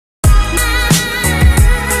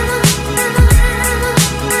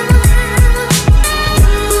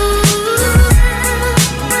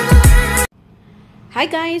Hi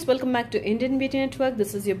guys, welcome back to Indian Beauty Network.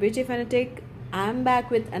 This is your beauty fanatic. I'm back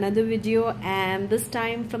with another video, and this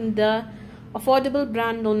time from the affordable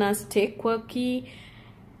brand known as StayQuirky.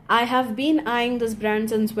 I have been eyeing this brand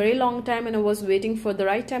since very long time, and I was waiting for the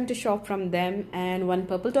right time to shop from them. And when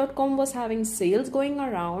purple.com was having sales going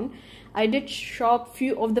around, I did shop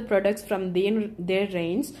few of the products from their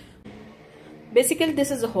range. Basically,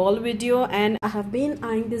 this is a haul video, and I have been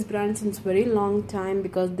eyeing this brand since very long time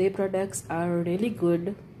because their products are really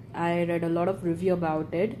good. I read a lot of review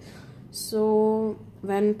about it. So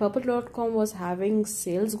when purple.com was having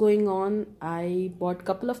sales going on, I bought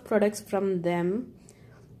couple of products from them.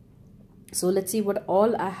 So let's see what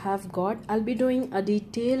all I have got. I'll be doing a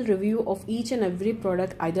detailed review of each and every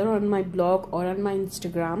product either on my blog or on my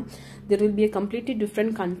Instagram. There will be a completely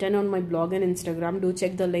different content on my blog and Instagram. Do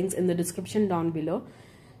check the links in the description down below.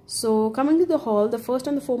 So coming to the haul, the first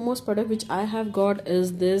and the foremost product which I have got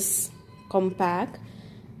is this compact.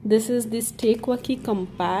 This is this StayQuirky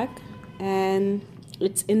compact, and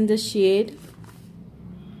it's in the shade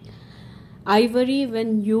Ivory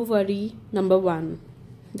When You Worry #1.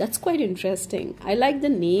 That's quite interesting. I like the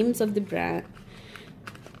names of the brand.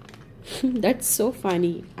 That's so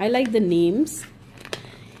funny. I like the names.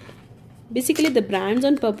 Basically, the brands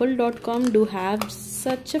on purple.com do have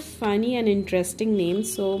such a funny and interesting name.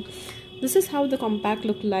 So this is how the compact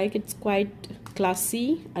look like. It's quite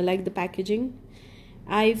classy. I like the packaging.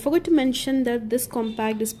 I forgot to mention that this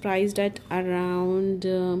compact is priced at around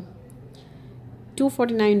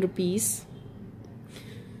 249 rupees.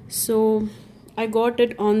 So I got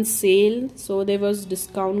it on sale, so there was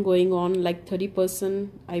discount going on like 30%,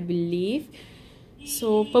 I believe.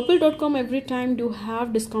 So purple.com every time do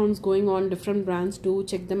have discounts going on. Different brands, do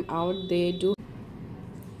check them out, they do.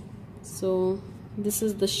 So this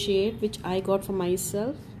is the shade which I got for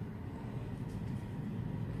myself.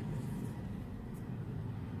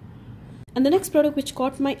 And the next product which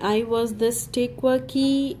caught my eye was this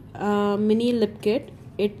StayQuirky mini lip kit.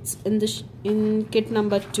 It's in kit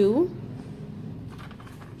number 2.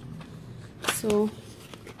 So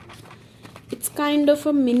it's kind of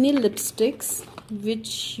a mini lipsticks,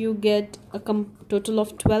 which you get a total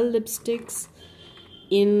of 12 lipsticks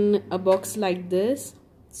in a box like this.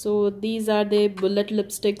 So these are the bullet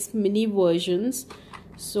lipsticks mini versions.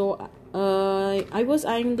 So I was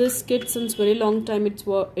eyeing this kit since very long time. It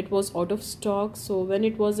was out of stock. So when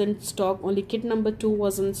it was in stock, only kit number 2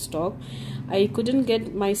 was in stock. I couldn't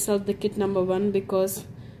get myself the kit number 1 because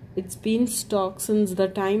it's been stock since the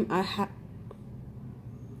time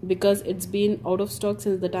it's been out of stock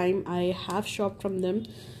since the time I have shopped from them.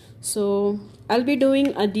 So I'll be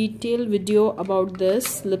doing a detailed video about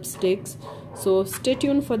this lipsticks, so stay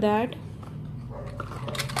tuned for that.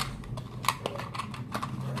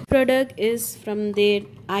 Product is from their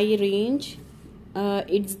eye range.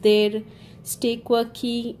 It's their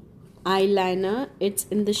StayQuirky eyeliner. It's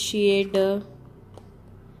in the shade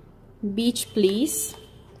Beach Please.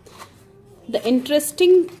 The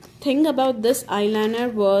interesting thing about this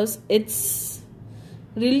eyeliner was it's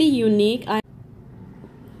really unique.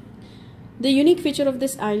 The unique feature of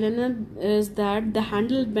this eyeliner is that the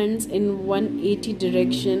handle bends in 180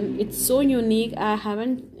 direction. It's so unique. I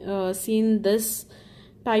haven't seen this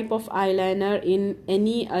type of eyeliner in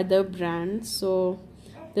any other brand, so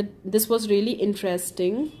this was really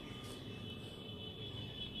interesting.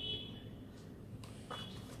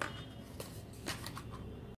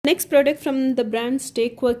 Next product from the brand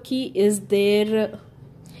StayQuirky is their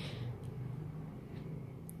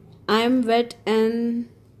I'm Wet and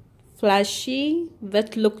Flashy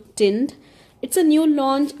Wet Look Tint. It's a new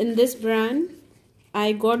launch in this brand.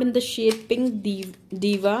 I got in the shade Pink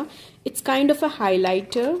Diva. It's kind of a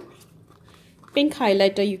highlighter, pink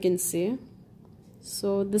highlighter you can say.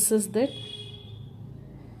 So this is it.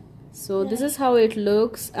 So this is how it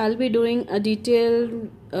looks. I'll be doing a detailed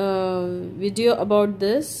video about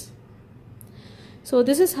this. So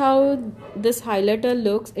this is how this highlighter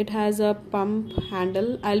looks. It has a pump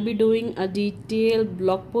handle. I'll be doing a detailed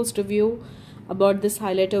blog post review about this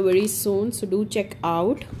highlighter very soon, so do check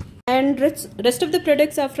out. And rest of the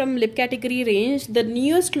products are from lip category range. The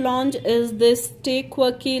newest launch is this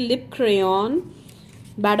StayQuirky lip crayon,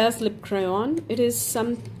 badass lip crayon.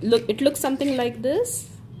 It looks something like this.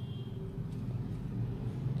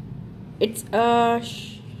 It's a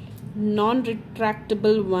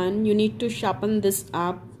non-retractable one. You need to sharpen this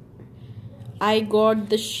up. I got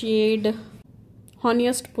the shade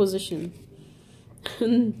Honest Position.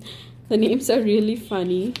 The names are really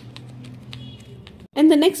funny.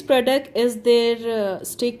 And the next product is their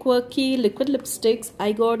StayQuirky liquid lipsticks.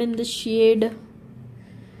 I got in the shade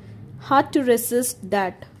Hard to Resist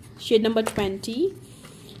That, shade number 20.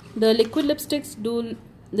 The liquid lipstick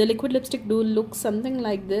do look something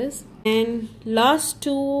like this, and last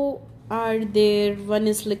two are there. One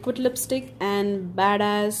is liquid lipstick and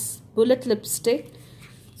badass bullet lipstick.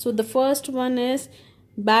 So the first one is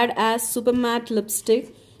badass super matte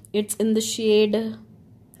lipstick. It's in the shade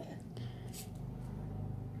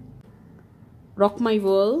Rock My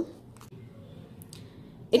World.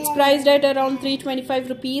 It's priced at around 325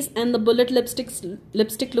 rupees, and the bullet lipstick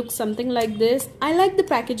looks something like this. I like the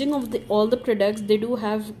packaging of all the products. They do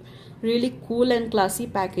have really cool and classy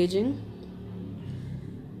packaging.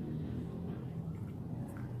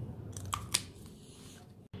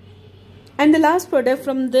 And the last product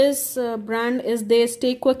from this brand is their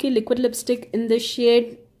Stay Quirky liquid lipstick in the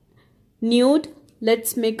shade Nude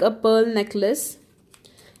Let's Make a Pearl Necklace,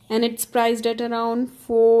 and it's priced at around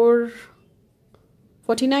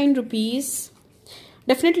 449 rupees.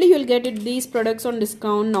 Definitely you'll get these products on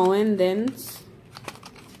discount now and then.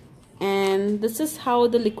 And this is how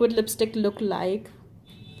the liquid lipstick look like.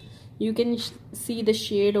 You can see the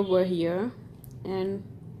shade over here, and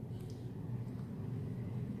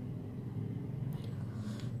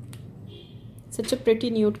such a pretty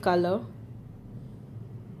nude color.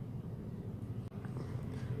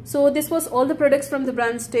 So this was all the products from the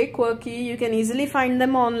brand Stay Quirky. You can easily find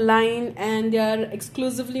them online, and they are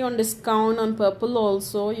exclusively on discount on Purple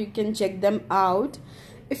also. You can check them out.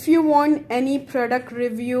 If you want any product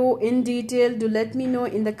review in detail, do let me know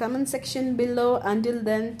in the comment section below. Until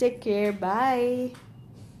then, take care. Bye.